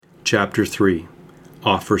Chapter 3.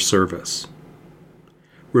 Offer Service.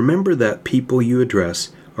 Remember that people you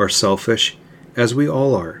address are selfish, as we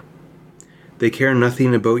all are. They care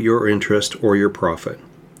nothing about your interest or your profit.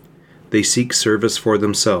 They seek service for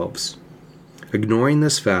themselves. Ignoring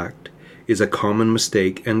this fact is a common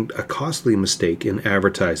mistake and a costly mistake in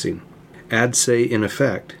advertising. Ads say, in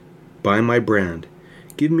effect, "Buy my brand.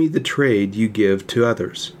 Give me the trade you give to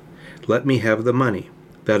others. Let me have the money."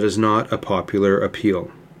 That is not a popular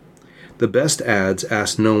appeal. The best ads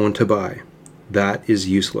ask no one to buy. That is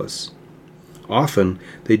useless. Often,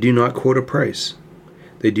 they do not quote a price.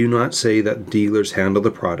 They do not say that dealers handle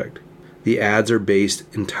the product. The ads are based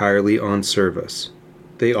entirely on service.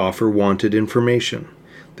 They offer wanted information.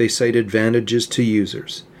 They cite advantages to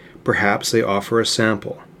users. Perhaps they offer a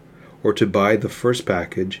sample, or to buy the first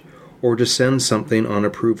package, or to send something on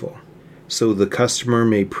approval, so the customer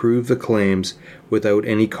may prove the claims without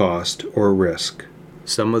any cost or risk.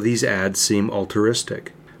 Some of these ads seem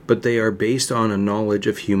altruistic, but they are based on a knowledge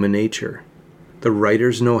of human nature. The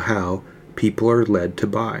writers know how people are led to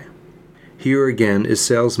buy. Here again is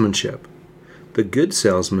salesmanship. The good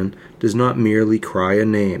salesman does not merely cry a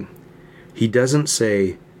name. He doesn't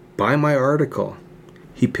say, "Buy my article."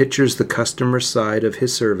 He pictures the customer side of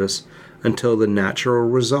his service until the natural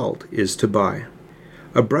result is to buy.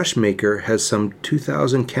 A brush maker has some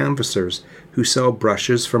 2,000 canvassers who sell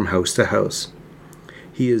brushes from house to house.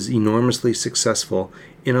 He is enormously successful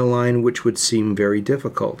in a line which would seem very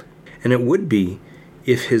difficult, and it would be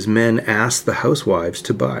if his men asked the housewives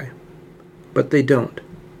to buy. But they don't.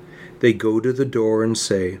 They go to the door and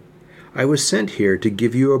say, "I was sent here to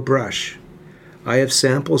give you a brush. I have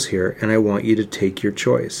samples here and I want you to take your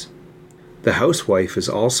choice." The housewife is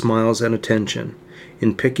all smiles and attention.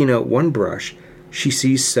 In picking out one brush, she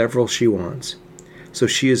sees several she wants, so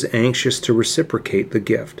she is anxious to reciprocate the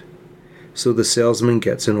gift. So the salesman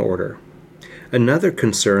gets an order. Another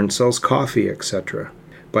concern sells coffee, etc.,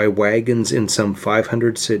 by wagons in some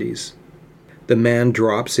 500 cities. The man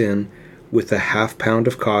drops in with a half-pound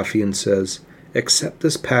of coffee and says, "Accept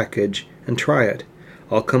this package and try it.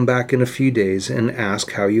 I'll come back in a few days and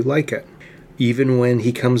ask how you like it." Even when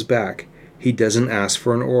he comes back, he doesn't ask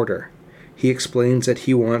for an order. He explains that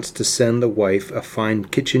he wants to send the wife a fine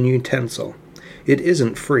kitchen utensil. It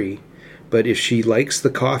isn't free, but if she likes the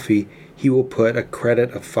coffee, he will put a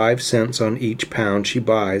credit of 5 cents on each pound she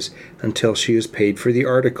buys until she is paid for the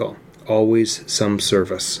article. Always some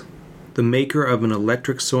service. The maker of an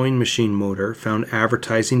electric sewing machine motor found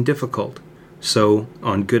advertising difficult, so,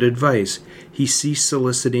 on good advice, he ceased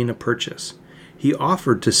soliciting a purchase. He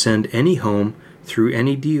offered to send any home, through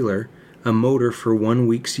any dealer, a motor for 1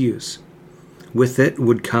 week's use. With it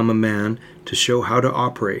would come a man to show how to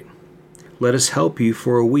operate. "Let us help you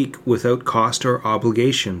for a week without cost or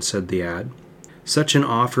obligation," said the ad. Such an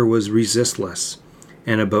offer was resistless,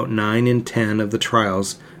 and about 9 in 10 of the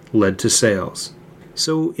trials led to sales.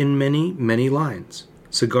 So in many, many lines.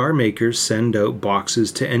 Cigar makers send out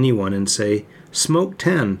boxes to anyone and say, "Smoke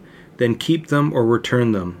 10, then keep them or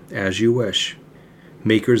return them, as you wish."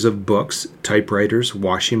 Makers of books, typewriters,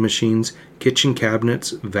 washing machines, kitchen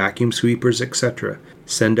cabinets, vacuum sweepers, etc.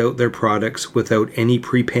 send out their products without any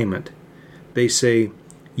prepayment. They say,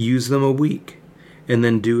 "Use them a week, and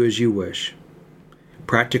then do as you wish."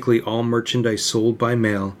 Practically all merchandise sold by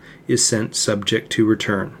mail is sent subject to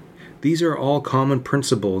return. These are all common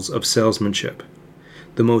principles of salesmanship.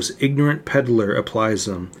 The most ignorant peddler applies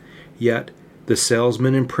them, yet the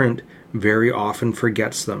salesman in print very often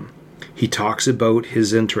forgets them. He talks about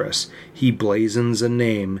his interests. He blazons a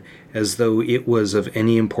name as though it was of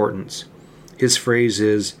any importance. His phrase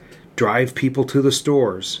is, "Drive people to the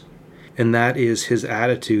stores." And that is his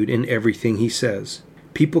attitude in everything he says.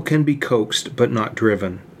 People can be coaxed but not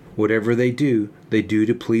driven. Whatever they do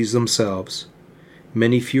to please themselves.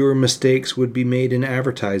 Many fewer mistakes would be made in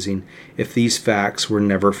advertising if these facts were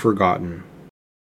never forgotten.